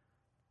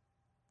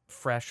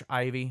 fresh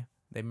Ivy.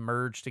 They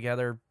merged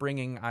together,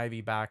 bringing Ivy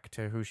back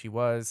to who she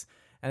was.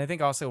 And I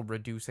think also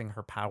reducing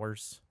her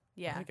powers.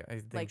 Yeah, I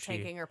think like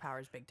tanking her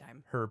powers big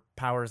time. Her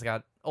powers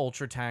got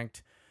ultra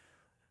tanked.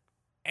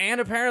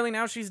 And apparently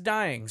now she's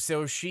dying.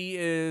 So she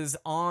is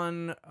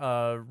on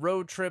a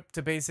road trip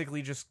to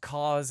basically just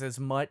cause as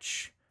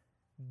much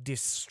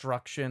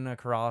destruction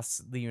across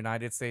the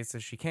United States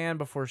as she can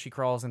before she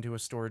crawls into a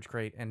storage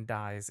crate and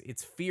dies.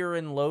 It's Fear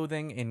and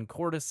Loathing in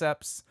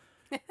Cordyceps.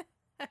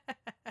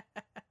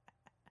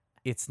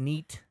 It's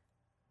neat.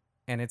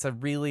 And it's a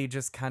really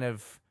just kind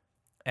of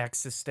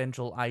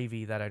existential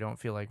Ivy that I don't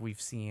feel like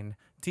we've seen.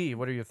 T,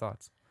 what are your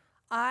thoughts?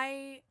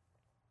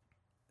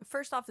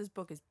 First off, this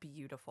book is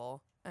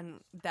beautiful, and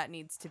that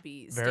needs to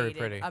be Very stated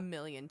pretty. a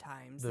million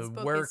times. The This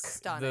book work, is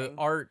stunning.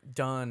 the art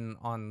done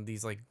on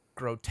these like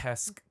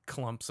grotesque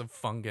clumps of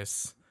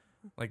fungus,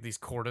 like these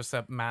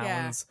cordyceps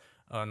mounds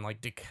on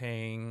like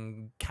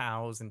decaying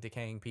cows and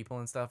decaying people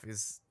and stuff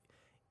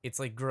it's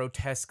like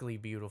grotesquely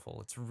beautiful.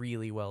 It's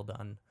really well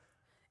done.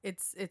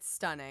 It's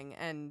stunning,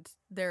 and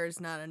there's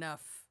not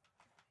enough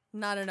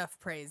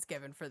praise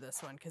given for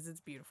this one because it's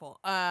beautiful.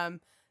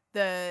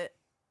 The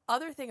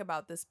other thing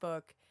about this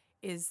book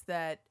is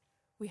that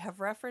we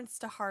have reference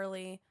to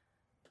Harley,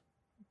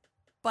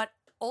 but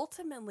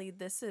ultimately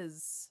this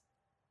is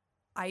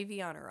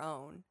Ivy on her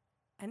own,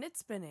 and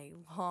it's been a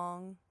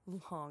long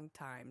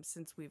time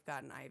since we've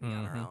gotten Ivy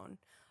on her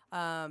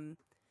own.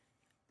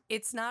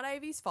 It's not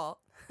Ivy's fault.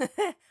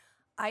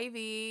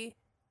 Ivy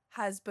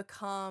has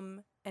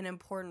become an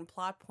important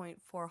plot point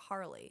for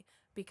Harley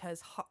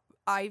because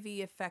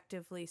Ivy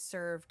effectively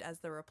served as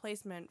the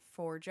replacement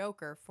for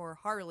Joker for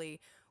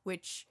Harley,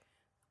 which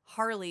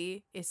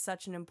Harley is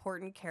such an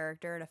important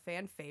character and a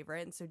fan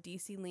favorite, and so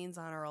DC leans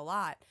on her a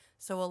lot.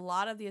 So a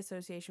lot of the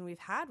association we've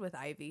had with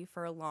Ivy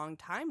for a long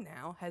time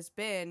now has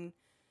been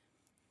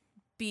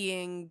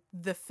being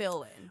the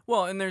fill-in.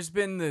 Well, and there's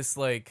been this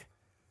like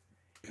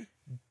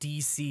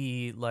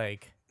DC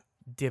like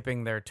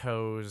dipping their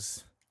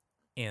toes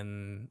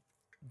in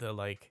the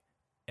like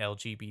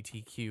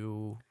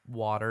LGBTQ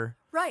water,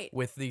 right,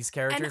 with these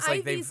characters. And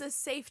like Ivy's a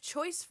safe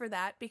choice for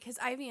that because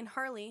Ivy and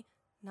Harley,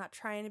 not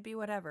trying to be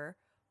whatever,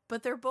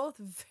 but they're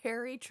both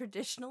very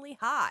traditionally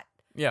hot.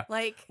 Yeah.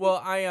 Like,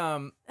 well, I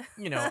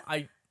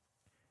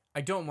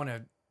don't want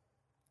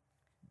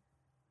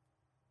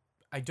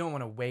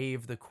to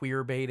wave the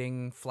queer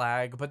baiting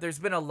flag, but there's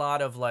been a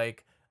lot of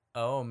like,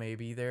 oh,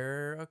 maybe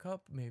they're a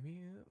couple, maybe,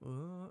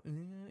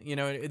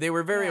 they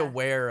were very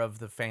aware of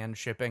the fan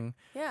shipping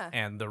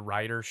and the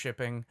writer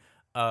shipping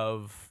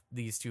of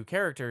these two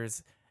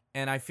characters.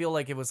 And I feel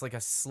like it was like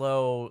a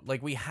slow,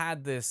 like we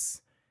had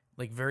this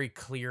like very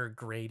clear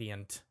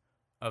gradient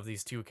of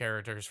these two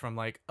characters from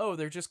like, oh,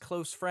 they're just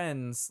close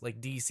friends,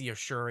 like DC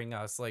assuring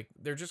us like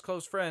they're just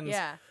close friends,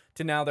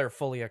 to now they're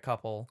fully a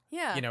couple.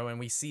 And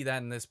we see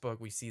that in this book.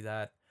 We see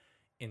that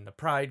in the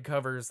Pride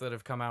covers that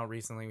have come out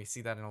recently. We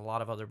see that in a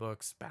lot of other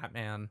books,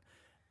 Batman.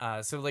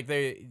 So like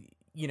they,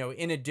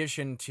 in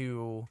addition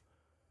to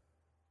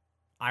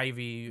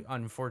Ivy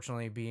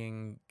unfortunately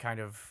being kind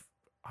of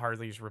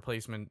Harley's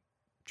replacement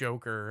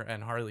Joker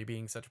and Harley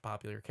being such a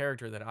popular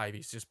character that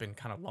Ivy's just been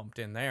kind of lumped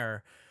in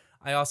there,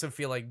 I also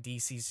feel like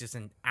DC's just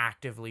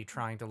actively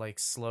trying to like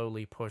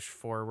slowly push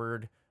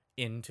forward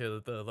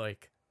into the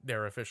like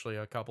they're officially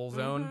a couple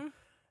zone,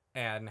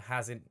 and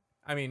hasn't.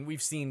 I mean,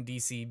 we've seen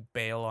DC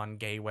bail on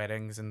gay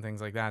weddings and things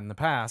like that in the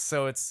past,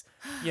 so it's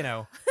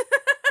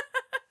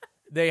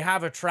they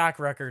have a track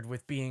record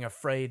with being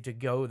afraid to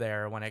go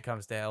there when it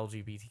comes to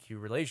LGBTQ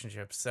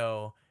relationships.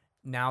 So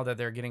now that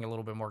they're getting a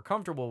little bit more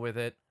comfortable with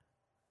it,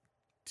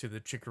 to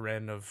the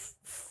chagrin of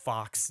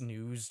Fox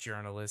News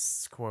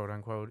journalists, quote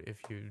unquote, if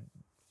you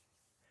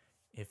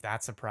if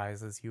that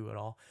surprises you at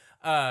all.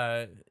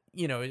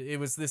 You know, it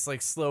was this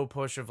like slow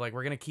push of like,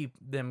 we're going to keep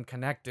them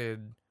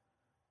connected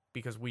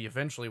because we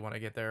eventually want to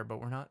get there, but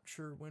we're not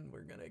sure when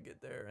we're going to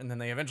get there. And then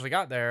they eventually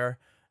got there,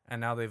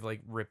 and now they've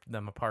like ripped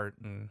them apart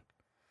and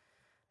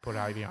put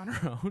Ivy on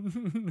her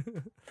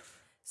own.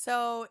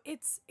 So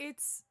it's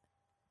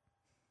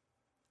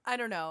I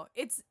don't know.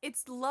 It's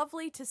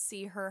lovely to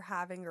see her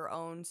having her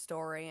own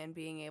story and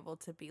being able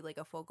to be like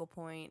a focal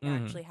point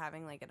and actually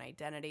having like an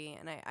identity,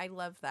 and I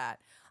love that.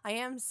 I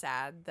am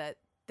sad that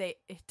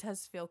it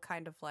does feel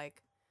kind of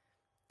like,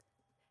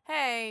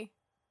 hey,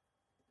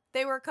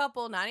 they were a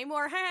couple, not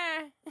anymore,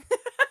 huh?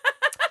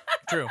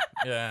 True.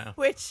 Yeah.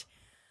 Which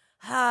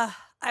I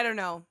don't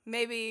know.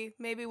 Maybe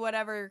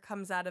whatever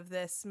comes out of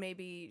this,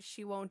 maybe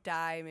she won't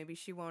die, maybe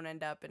she won't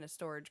end up in a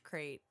storage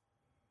crate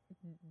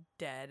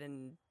dead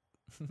and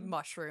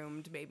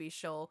mushroomed. Maybe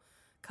she'll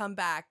come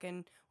back,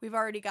 and we've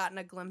already gotten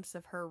a glimpse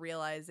of her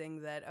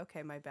realizing that,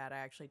 okay, my bad, I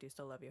actually do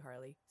still love you,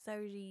 Harley.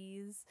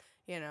 Sorries,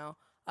 you know.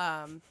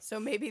 So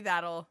maybe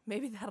that'll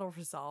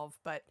resolve,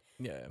 but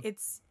Yeah.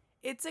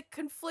 It's a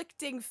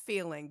conflicting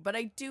feeling, but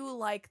I do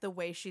like the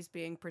way she's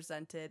being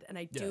presented, and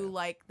I do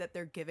like that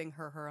they're giving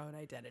her own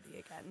identity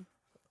again.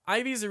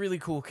 Ivy's a really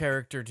cool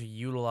character to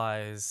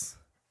utilize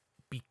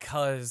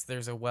because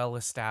there's a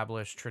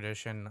well-established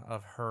tradition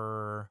of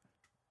her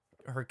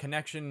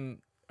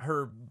connection,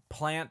 her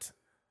plant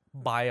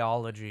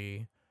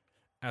biology,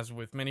 as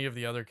with many of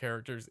the other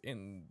characters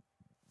in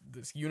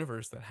this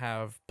universe that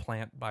have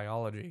plant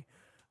biology,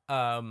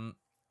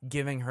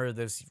 giving her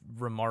this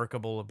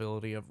remarkable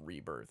ability of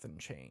rebirth and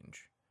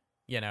change.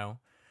 You know,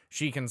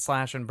 she can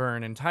slash and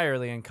burn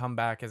entirely and come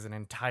back as an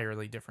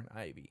entirely different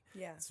Ivy.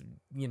 Yeah. It's,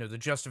 you know, the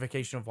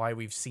justification of why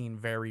we've seen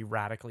very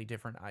radically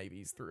different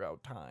Ivies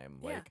throughout time.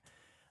 Like,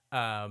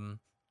 and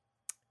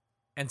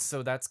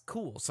so that's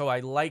cool. So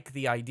I like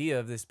the idea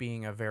of this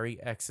being a very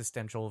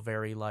existential,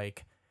 very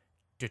like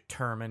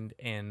determined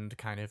end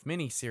kind of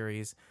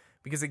miniseries,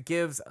 because it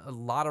gives a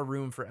lot of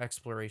room for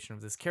exploration of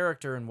this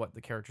character and what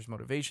the character's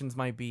motivations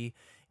might be.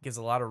 It gives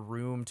a lot of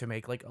room to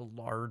make like a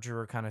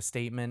larger kind of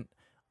statement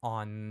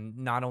on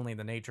not only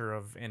the nature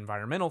of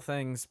environmental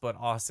things, but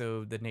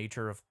also the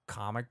nature of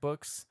comic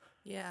books.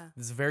 Yeah.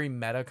 It's a very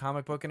meta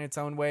comic book in its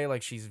own way.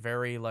 Like, she's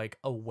very like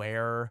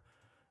aware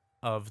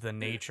of the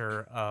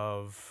nature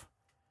of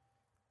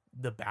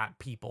the Bat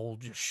People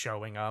just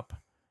showing up.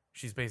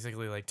 She's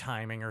basically like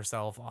timing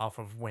herself off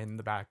of when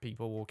the Bat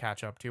People will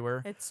catch up to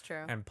her. It's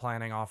true. And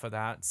planning off of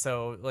that.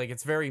 So like,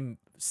 it's very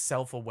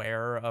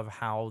self-aware of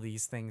how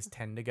these things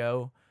tend to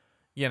go,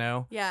 you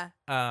know? Yeah.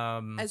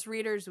 As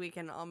readers, we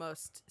can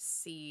almost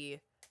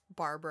see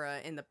Barbara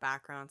in the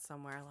background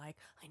somewhere, like,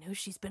 I know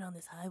she's been on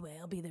this highway,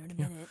 I'll be there in a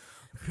minute.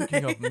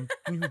 Picking up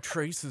new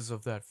traces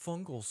of that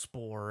fungal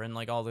spore and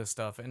like all this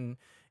stuff. And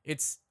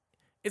it's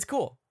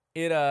cool.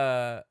 It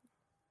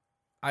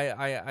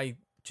I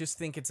just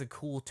think it's a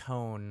cool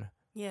tone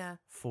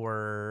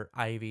for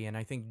Ivy, and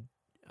I think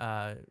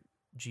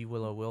G.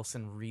 Willow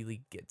Wilson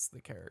really gets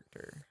the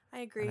character. I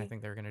agree. And I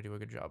think they're going to do a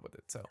good job with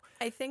it. So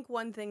I think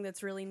one thing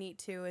that's really neat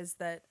too is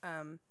that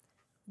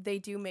they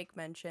do make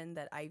mention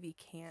that Ivy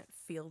can't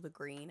feel the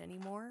green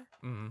anymore,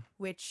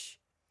 which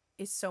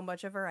is so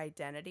much of her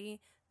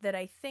identity that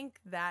I think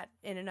that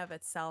in and of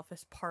itself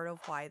is part of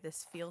why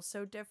this feels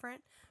so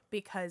different,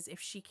 because if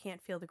she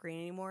can't feel the green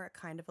anymore, it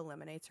kind of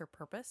eliminates her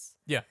purpose.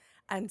 Yeah.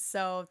 And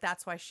so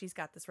that's why she's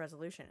got this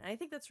resolution. And I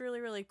think that's really,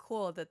 really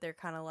cool that they're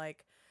kind of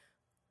like,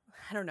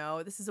 I don't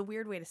know, this is a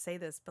weird way to say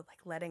this, but like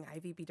letting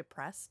Ivy be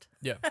depressed.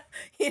 Yeah.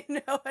 You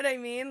know what I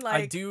mean?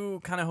 Like, I do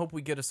kind of hope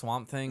we get a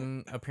Swamp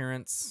Thing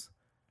appearance.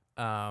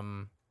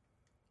 I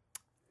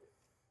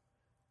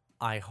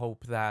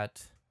hope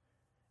that,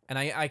 and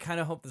I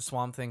kind of hope the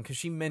Swamp Thing, because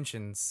she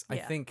mentions, I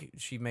think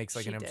she makes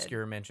like an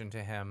obscure mention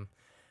to him.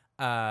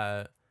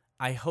 I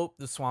hope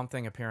the Swamp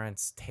Thing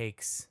appearance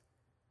takes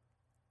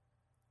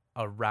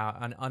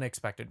an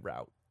unexpected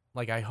route.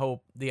 Like, I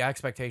hope the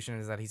expectation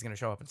is that he's going to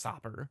show up and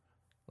stop her.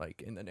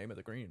 Like, in the name of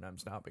the green, I'm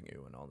stopping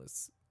you and all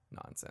this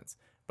nonsense.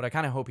 But I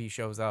kind of hope he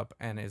shows up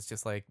and is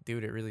just like,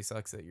 dude, it really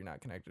sucks that you're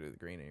not connected to the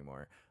green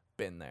anymore.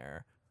 Been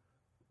there.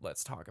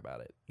 Let's talk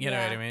about it. You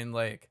know what I mean?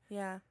 Like,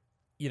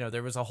 you know,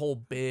 there was a whole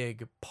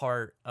big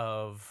part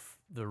of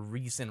the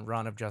recent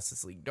run of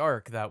Justice League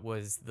Dark that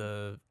was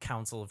the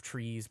Council of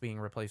Trees being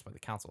replaced by the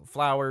Council of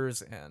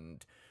Flowers,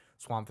 and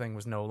Swamp Thing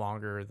was no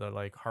longer the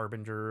like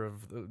harbinger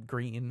of the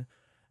green,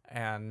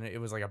 and it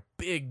was like a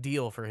big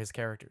deal for his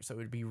character. So it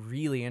would be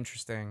really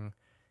interesting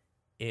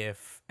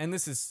if, and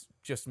this is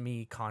just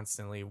me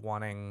constantly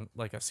wanting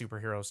like a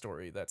superhero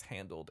story that's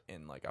handled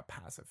in like a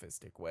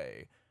pacifistic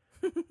way.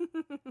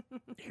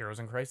 Heroes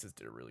in Crisis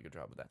did a really good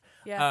job with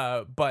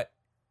that. But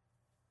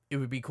it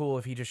would be cool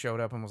if he just showed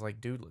up and was like,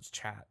 dude, let's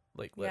chat.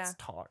 Like, let's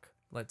talk.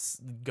 Let's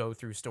go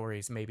through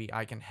stories. Maybe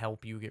I can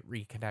help you get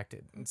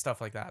reconnected and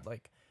stuff like that.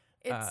 Like,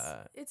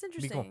 it's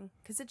interesting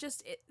because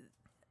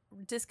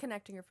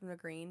disconnecting her from the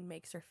green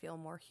makes her feel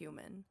more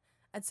human.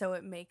 And so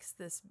it makes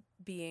this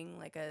being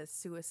like a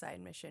suicide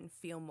mission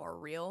feel more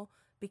real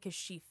because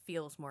she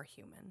feels more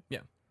human.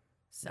 Yeah.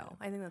 So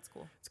I think that's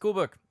cool. It's a cool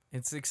book.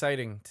 It's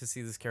exciting to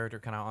see this character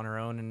kind of on her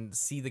own and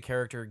see the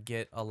character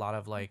get a lot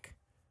of like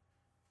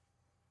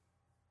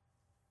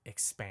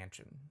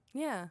expansion.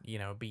 Yeah. You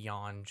know,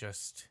 beyond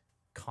just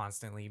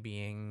constantly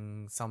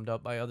being summed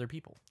up by other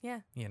people. Yeah.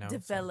 You know,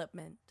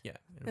 development. So, yeah,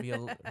 it'll be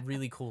a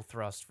really cool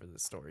thrust for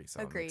this story.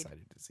 So Agreed. I'm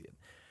excited to see it.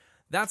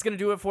 That's going to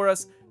do it for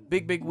us.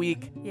 Big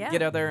week. Yeah.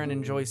 Get out there and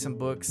enjoy some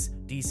books.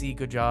 DC,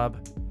 good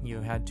job.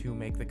 You had to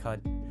make the cut.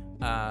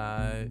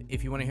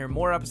 If you want to hear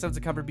more episodes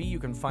of Cover B, you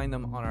can find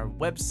them on our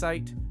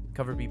website,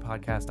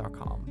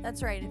 coverbpodcast.com.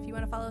 That's right. If you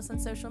want to follow us on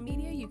social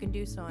media, you can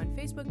do so on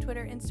Facebook,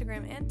 Twitter,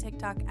 Instagram, and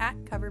TikTok at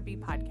Cover B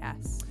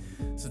Podcasts.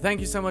 So thank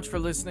you so much for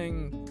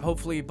listening.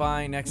 Hopefully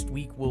by next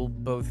week, we'll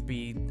both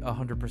be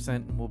 100%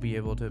 and we'll be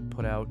able to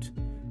put out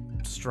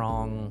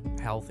strong,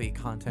 healthy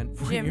content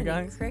for you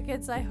guys.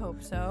 Crickets, I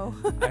hope so.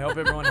 I hope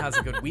everyone has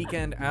a good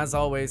weekend. As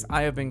always,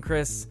 I have been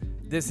Chris.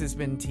 This has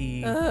been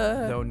T,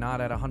 though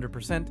not at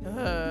 100%.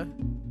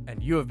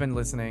 And you have been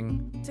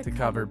listening to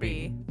Cover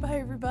B. Bye,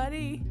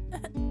 everybody.